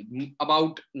them fail,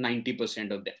 about 90%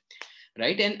 of them,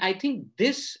 right? And I think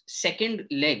this second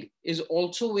leg is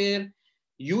also where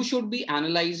you should be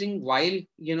analyzing while,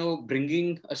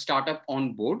 bringing a startup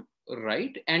on board,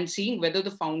 right? And seeing whether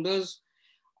the founders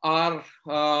are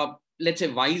let's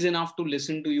say, wise enough to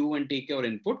listen to you and take your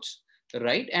inputs,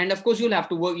 right? And of course, you'll have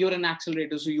to work, you're an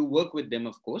accelerator, so you work with them,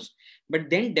 of course, but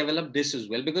then develop this as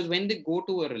well. Because when they go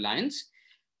to a Reliance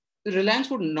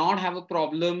would not have a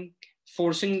problem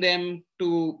forcing them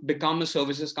to become a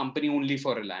services company only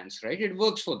for Reliance, right? It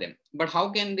works for them. But how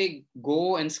can they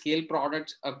go and scale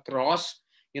products across,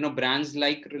 brands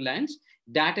like Reliance?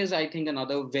 That is, I think,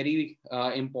 another very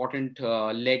important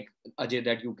leg, Ajay,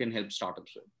 that you can help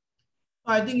startups with.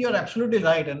 I think you're absolutely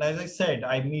right. And as I said,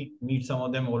 I meet some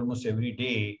of them almost every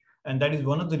day. And that is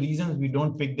one of the reasons we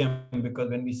don't pick them, because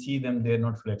when we see them, they're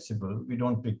not flexible. We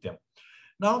don't pick them.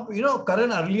 Now,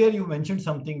 Karan, earlier you mentioned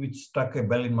something which struck a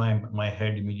bell in my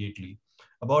head immediately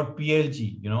about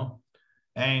PLG,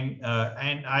 and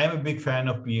I am a big fan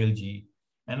of PLG.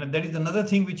 And that is another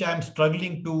thing which I'm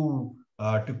struggling to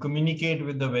communicate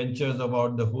with the ventures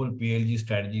about the whole PLG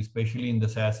strategy, especially in the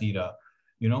SaaS era.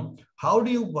 How do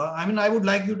you, I would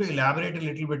like you to elaborate a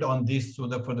little bit on this so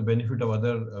that for the benefit of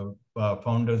other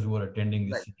founders who are attending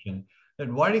this session,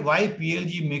 that why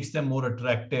PLG makes them more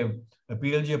attractive. A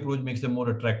PLG approach makes them more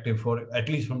attractive for, at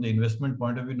least from the investment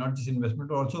point of view, not just investment,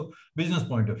 but also business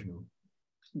point of view.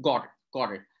 Got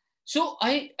it. So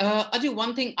Ajay,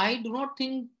 one thing, I do not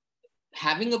think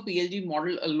having a PLG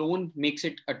model alone makes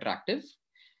it attractive.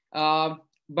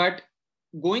 But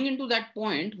going into that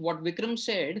point, what Vikram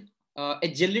said,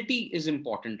 agility is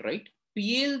important, right?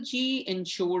 PLG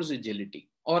ensures agility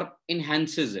or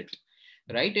enhances it,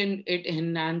 right? And it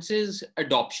enhances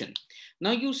adoption.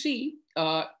 Now you see,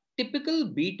 typical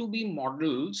B2B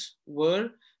models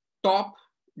were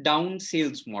top-down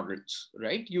sales models,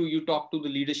 right? You talk to the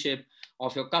leadership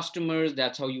of your customers.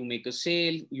 That's how you make a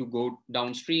sale. You go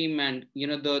downstream, and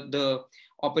the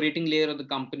operating layer of the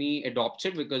company adopts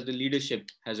it because the leadership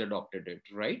has adopted it,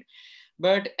 right?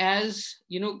 But as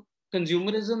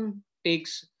consumerism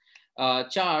takes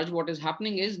charge, what is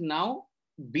happening is now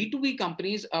B2B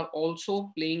companies are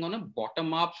also playing on a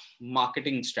bottom-up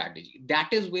marketing strategy. That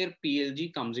is where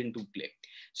PLG comes into play.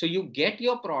 So you get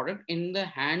your product in the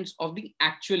hands of the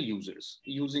actual users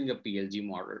using a PLG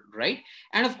model, right?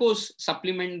 And of course,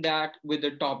 supplement that with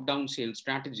a top-down sales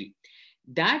strategy.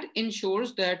 That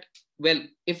ensures that, well,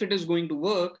 if it is going to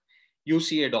work, you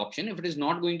see adoption. If it is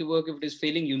not going to work, if it is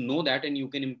failing, you know that and you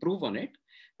can improve on it,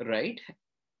 right?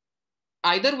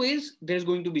 Either ways, there's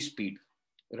going to be speed,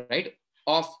 right?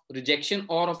 Of rejection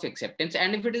or of acceptance.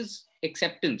 And if it is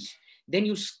acceptance, then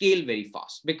you scale very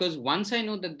fast, because once I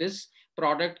know that this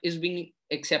product is being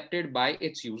accepted by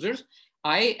its users,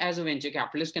 I, as a venture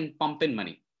capitalist, can pump in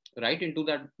money, right, into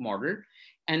that model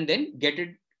and then get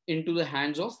it into the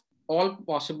hands of all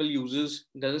possible users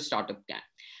that a startup can.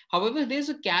 However, there's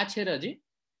a catch here, Ajay.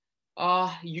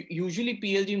 Usually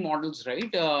PLG models,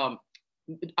 right, are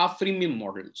freemium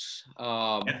models.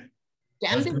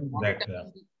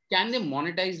 Can they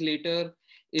monetize later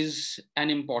is an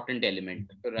important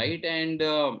element, right? And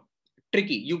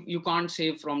tricky. You can't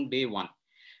say from day one,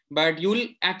 but you'll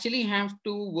actually have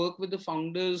to work with the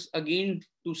founders again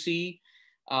to see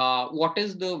what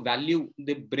is the value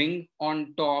they bring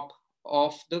on top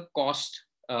of the cost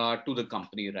to the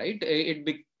company, right?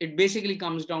 It basically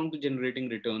comes down to generating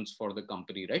returns for the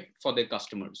company, right? For their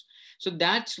customers. So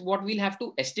that's what we'll have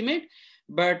to estimate.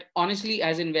 But honestly,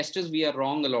 as investors, we are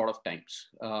wrong a lot of times,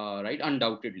 right?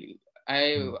 Undoubtedly.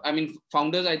 I mean,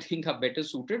 founders, I think, are better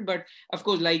suited. But of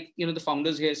course, like, the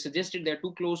founders here suggested, they're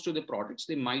too close to the products.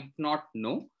 They might not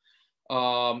know.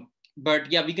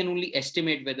 But yeah, we can only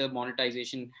estimate whether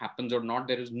monetization happens or not.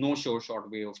 There is no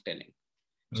short way of telling.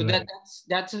 So right.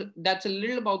 that's a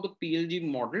little about the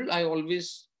PLG model. I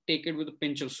always take it with a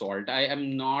pinch of salt. I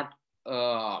am not,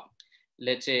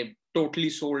 let's say, totally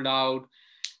sold out.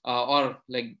 Or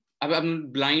like I'm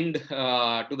blind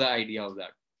to the idea of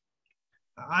that.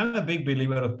 I'm a big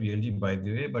believer of PLG, by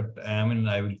the way, but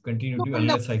I will continue to,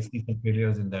 unless I see some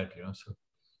failures in that, So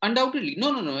undoubtedly,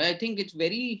 no. I think it's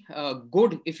very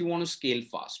good if you want to scale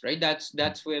fast, right?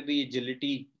 That's where the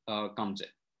agility comes in.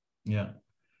 Yeah.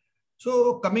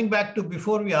 So coming back to,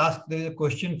 before we ask, there is a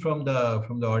question from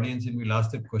the audience, and we'll ask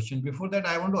the question. Before that,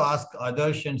 I want to ask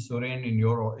Adarsh and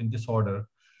Surender in this order.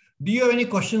 Do you have any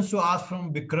questions to ask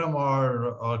from Vikram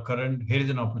or Karan? Here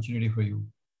is an opportunity for you.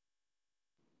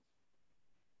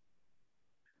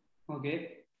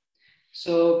 Okay.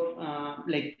 So,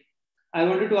 I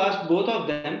wanted to ask both of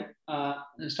them,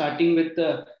 starting with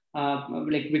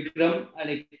Vikram.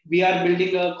 We are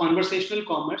building a conversational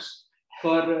commerce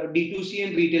for D2C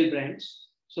and retail brands.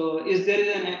 So, is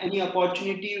there any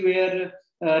opportunity where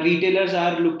retailers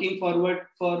are looking forward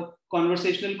for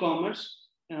conversational commerce?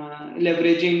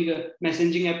 Leveraging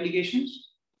messaging applications?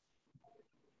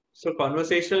 So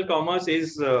conversational commerce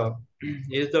is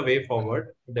the way forward,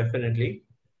 definitely.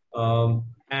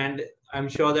 And I'm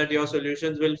sure that your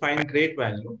solutions will find great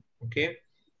value. Okay.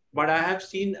 But I have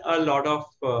seen a lot of,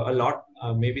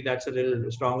 maybe that's a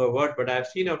little stronger word, but I've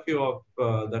seen a few of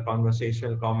the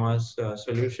conversational commerce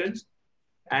solutions.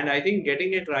 And I think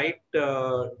getting it right,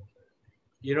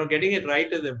 getting it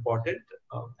right is important.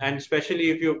 And especially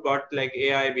if you've got like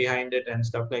AI behind it and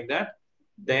stuff like that,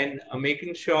 then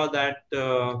making sure that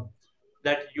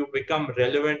that you become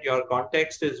relevant, your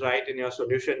context is right in your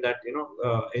solution, that,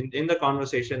 in the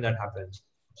conversation that happens.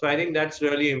 So I think that's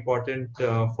really important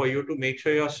for you to make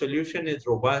sure your solution is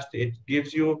robust. It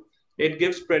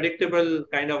gives predictable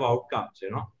kind of outcomes,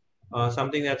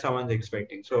 something that someone's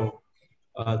expecting. So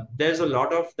there's a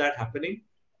lot of that happening,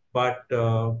 but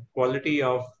quality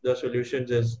of the solutions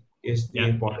is the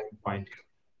important point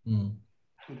here. Mm.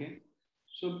 Okay.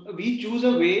 So we choose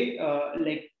a way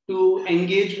like to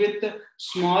engage with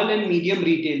small and medium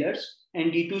retailers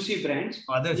and D2C brands.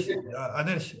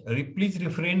 Adarsh, please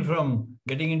refrain from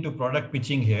getting into product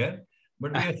pitching here.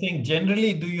 But we are saying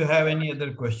generally, do you have any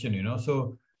other question?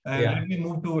 So let me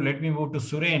move to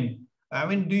Suren. I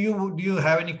mean, do you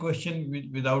have any question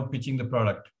without pitching the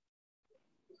product?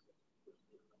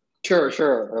 Sure,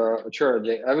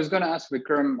 Ajay. I was going to ask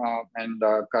Vikram and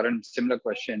Karan similar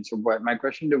questions. So my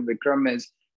question to Vikram is,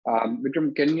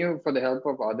 Vikram, can you, for the help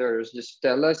of others, just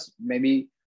tell us maybe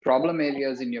problem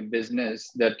areas in your business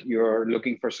that you're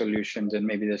looking for solutions, and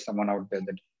maybe there's someone out there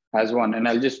that has one. And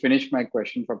I'll just finish my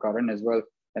question for Karan as well,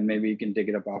 and maybe you can take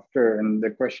it up after. And the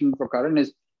question for Karan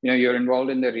is, you're involved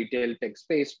in the retail tech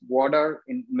space. What are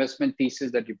investment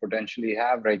theses that you potentially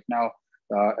have right now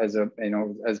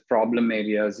as problem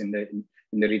areas in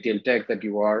the retail tech that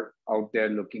you are out there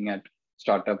looking at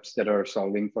startups that are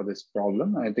solving for this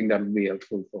problem? I think that would be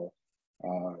helpful for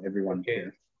everyone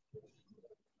here.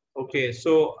 Okay,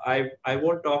 so I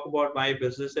won't talk about my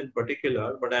business in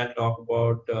particular, but I'll talk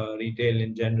about retail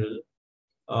in general.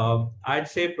 I'd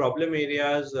say problem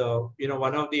areas,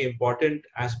 one of the important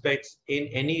aspects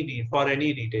for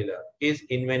any retailer is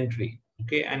inventory,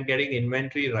 okay, and getting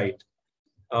inventory right.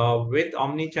 With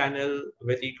omni-channel,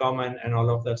 with e-com and all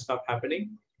of that stuff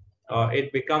happening,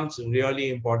 it becomes really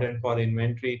important for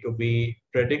inventory to be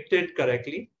predicted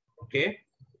correctly, okay?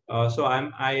 So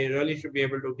I really should be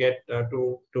able to get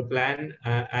to plan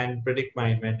and predict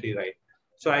my inventory right.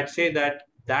 So I'd say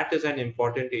that is an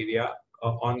important area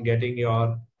on getting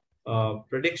your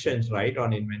predictions right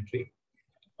on inventory.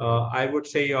 I would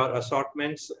say your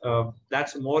assortments,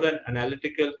 that's more an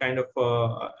analytical kind of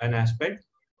an aspect,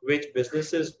 which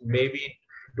businesses maybe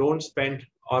don't spend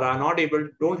or are not able,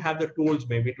 don't have the tools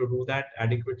maybe to do that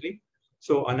adequately.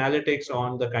 So analytics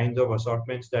on the kinds of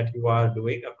assortments that you are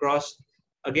doing across,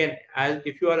 again,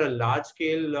 if you are a large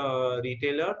scale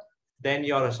retailer, then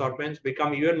your assortments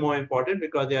become even more important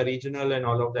because they are regional and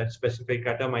all of that specific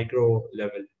at a micro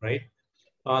level, right?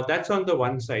 That's on the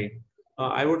one side.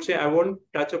 I would say I won't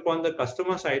touch upon the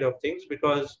customer side of things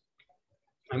because,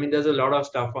 I mean, there's a lot of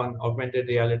stuff on augmented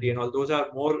reality and all. Those are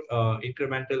more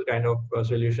incremental kind of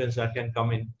solutions that can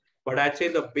come in. But I'd say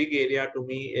the big area to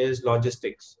me is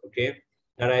logistics, okay?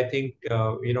 That I think,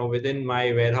 within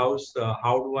my warehouse,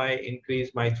 how do I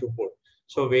increase my throughput?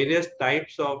 So various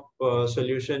types of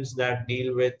solutions that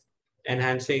deal with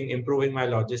improving my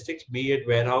logistics, be it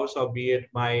warehouse or be it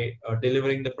my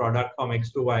delivering the product from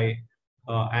X to Y,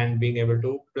 and being able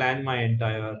to plan my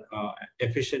entire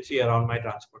efficiency around my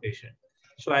transportation.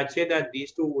 So I'd say that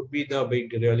these two would be the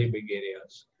really big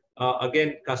areas.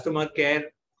 Again, customer care,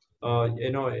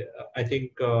 I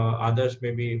think others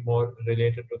may be more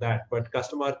related to that, but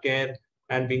customer care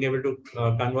and being able to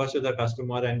converse with the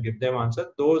customer and give them answers,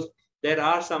 there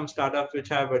are some startups which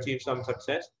have achieved some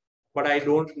success, but I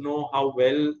don't know how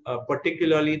well,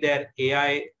 particularly their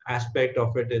AI aspect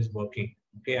of it is working.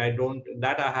 Okay, I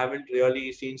haven't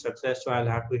really seen success, so I'll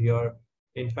have to hear,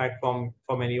 in fact, from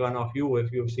any one of you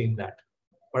if you've seen that.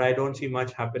 But I don't see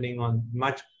much happening on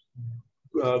much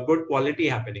good quality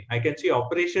happening. I can see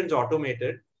operations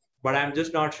automated, but I'm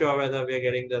just not sure whether we're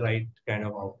getting the right kind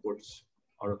of outputs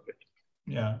out of it.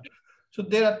 Yeah. So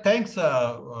thanks.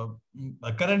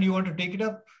 Karan, you want to take it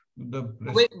up?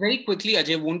 Very quickly,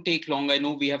 Ajay, won't take long. I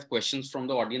know we have questions from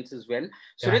the audience as well.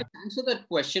 So let's answer that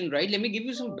question, right? Let me give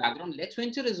you some background.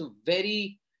 LetsVenture is a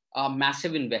very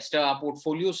massive investor. Our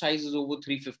portfolio size is over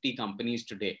 350 companies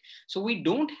today. So we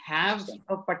don't have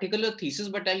a particular thesis,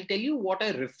 but I'll tell you what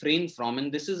I refrain from,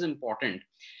 and this is important.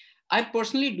 I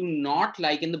personally do not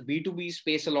like in the B2B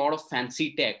space a lot of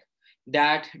fancy tech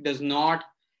that does not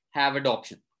have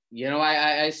adoption.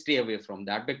 I stay away from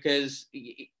that because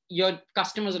your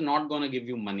customers are not going to give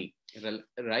you money.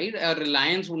 right?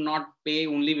 Reliance would not pay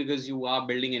only because you are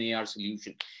building an AR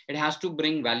solution. It has to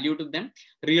bring value to them,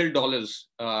 real dollars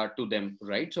to them,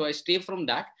 right? So I stay from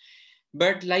that.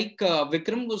 But like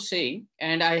Vikram was saying,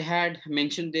 and I had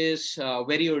mentioned this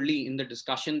very early in the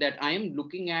discussion, that I am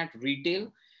looking at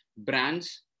retail,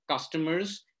 brands,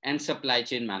 customers, and supply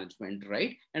chain management,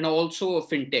 right? And also a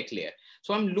fintech layer.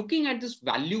 So I'm looking at this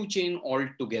value chain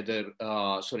altogether,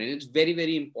 Surendra. It's very,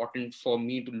 very important for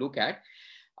me to look at.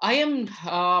 I am,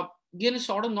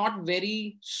 sort of not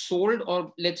very sold,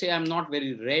 or let's say I'm not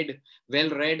very well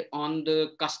read on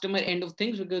the customer end of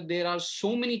things, because there are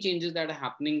so many changes that are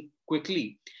happening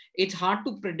quickly. It's hard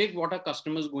to predict what a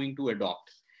customer is going to adopt,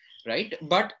 right?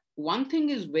 But one thing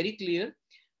is very clear,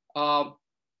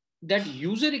 that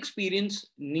user experience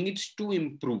needs to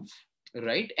improve,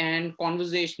 right? And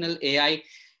conversational AI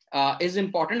is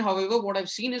important. However, what I've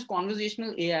seen is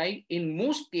conversational AI in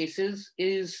most cases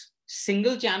is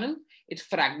single channel, it's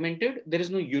fragmented, there is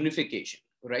no unification,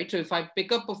 right? So if I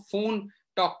pick up a phone,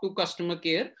 talk to customer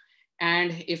care,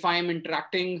 and if I am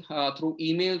interacting through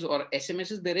emails or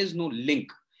SMSs, there is no link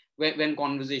when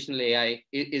conversational AI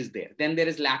is there. Then there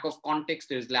is lack of context,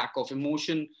 there is lack of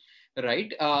emotion,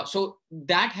 right? So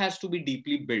that has to be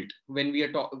deeply built when we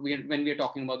are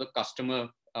talking about the customer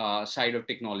side of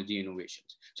technology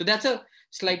innovations. So that's a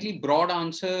slightly broad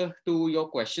answer to your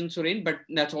question, Surendra, but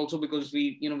that's also because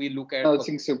we look at. No, I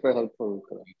think super helpful.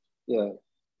 Yeah.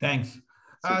 Thanks.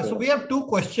 So we have two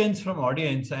questions from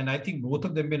audience, and I think both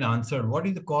of them been answered. What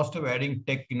is the cost of adding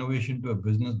tech innovation to a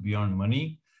business beyond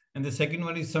money? And the second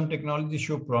one is, some technologies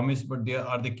show promise, but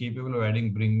are they capable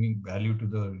of bringing value to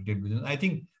the retail business? I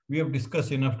think we have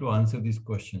discussed enough to answer these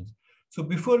questions. So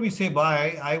before we say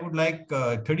bye, I would like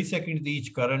 30 seconds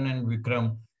each, Karan and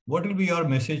Vikram. What will be your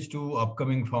message to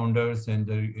upcoming founders and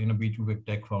the B2B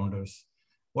tech founders?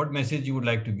 What message you would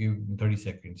like to give in 30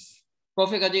 seconds?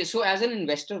 Perfect, Ajay. So as an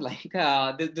investor,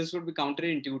 this would be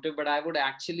counterintuitive, but I would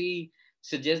actually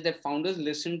suggest that founders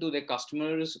listen to their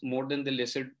customers more than they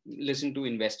listen to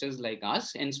investors like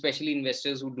us, and especially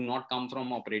investors who do not come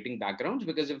from operating backgrounds,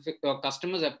 because if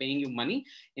customers are paying you money,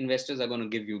 investors are going to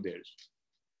give you theirs.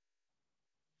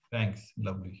 Thanks.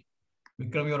 Lovely.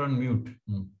 Vikram, you're on mute.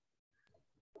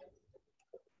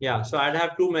 Yeah, so I'd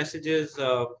have two messages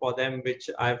for them, which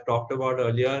I've talked about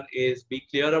earlier, is be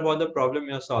clear about the problem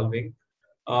you're solving.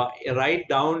 Write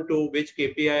down to which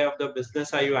KPI of the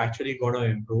business are you actually going to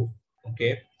improve,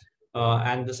 okay?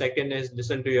 And the second is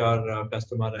listen to your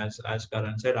customer, as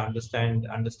Karan said, understand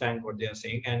what they are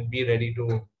saying, and be ready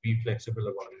to be flexible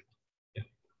about it. Yeah.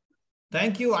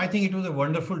 Thank you. I think it was a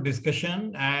wonderful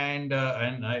discussion, and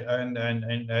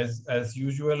as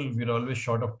usual, we're always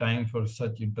short of time for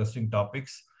such interesting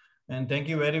topics. And thank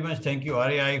you very much. Thank you,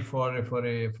 REI, for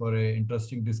a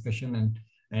interesting discussion,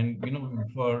 and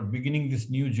for beginning this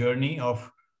new journey of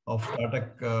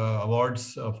startup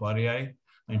awards of REI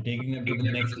and taking them to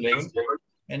the next level.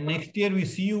 And next year we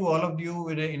see you, all of you,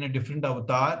 in a different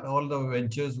avatar, all the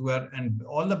ventures and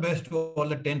all the best to all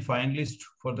the 10 finalists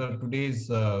for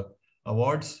today's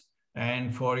awards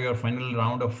and for your final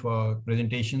round of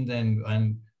presentations,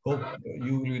 and hope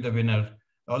you will be the winner.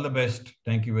 All the best.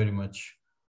 Thank you very much.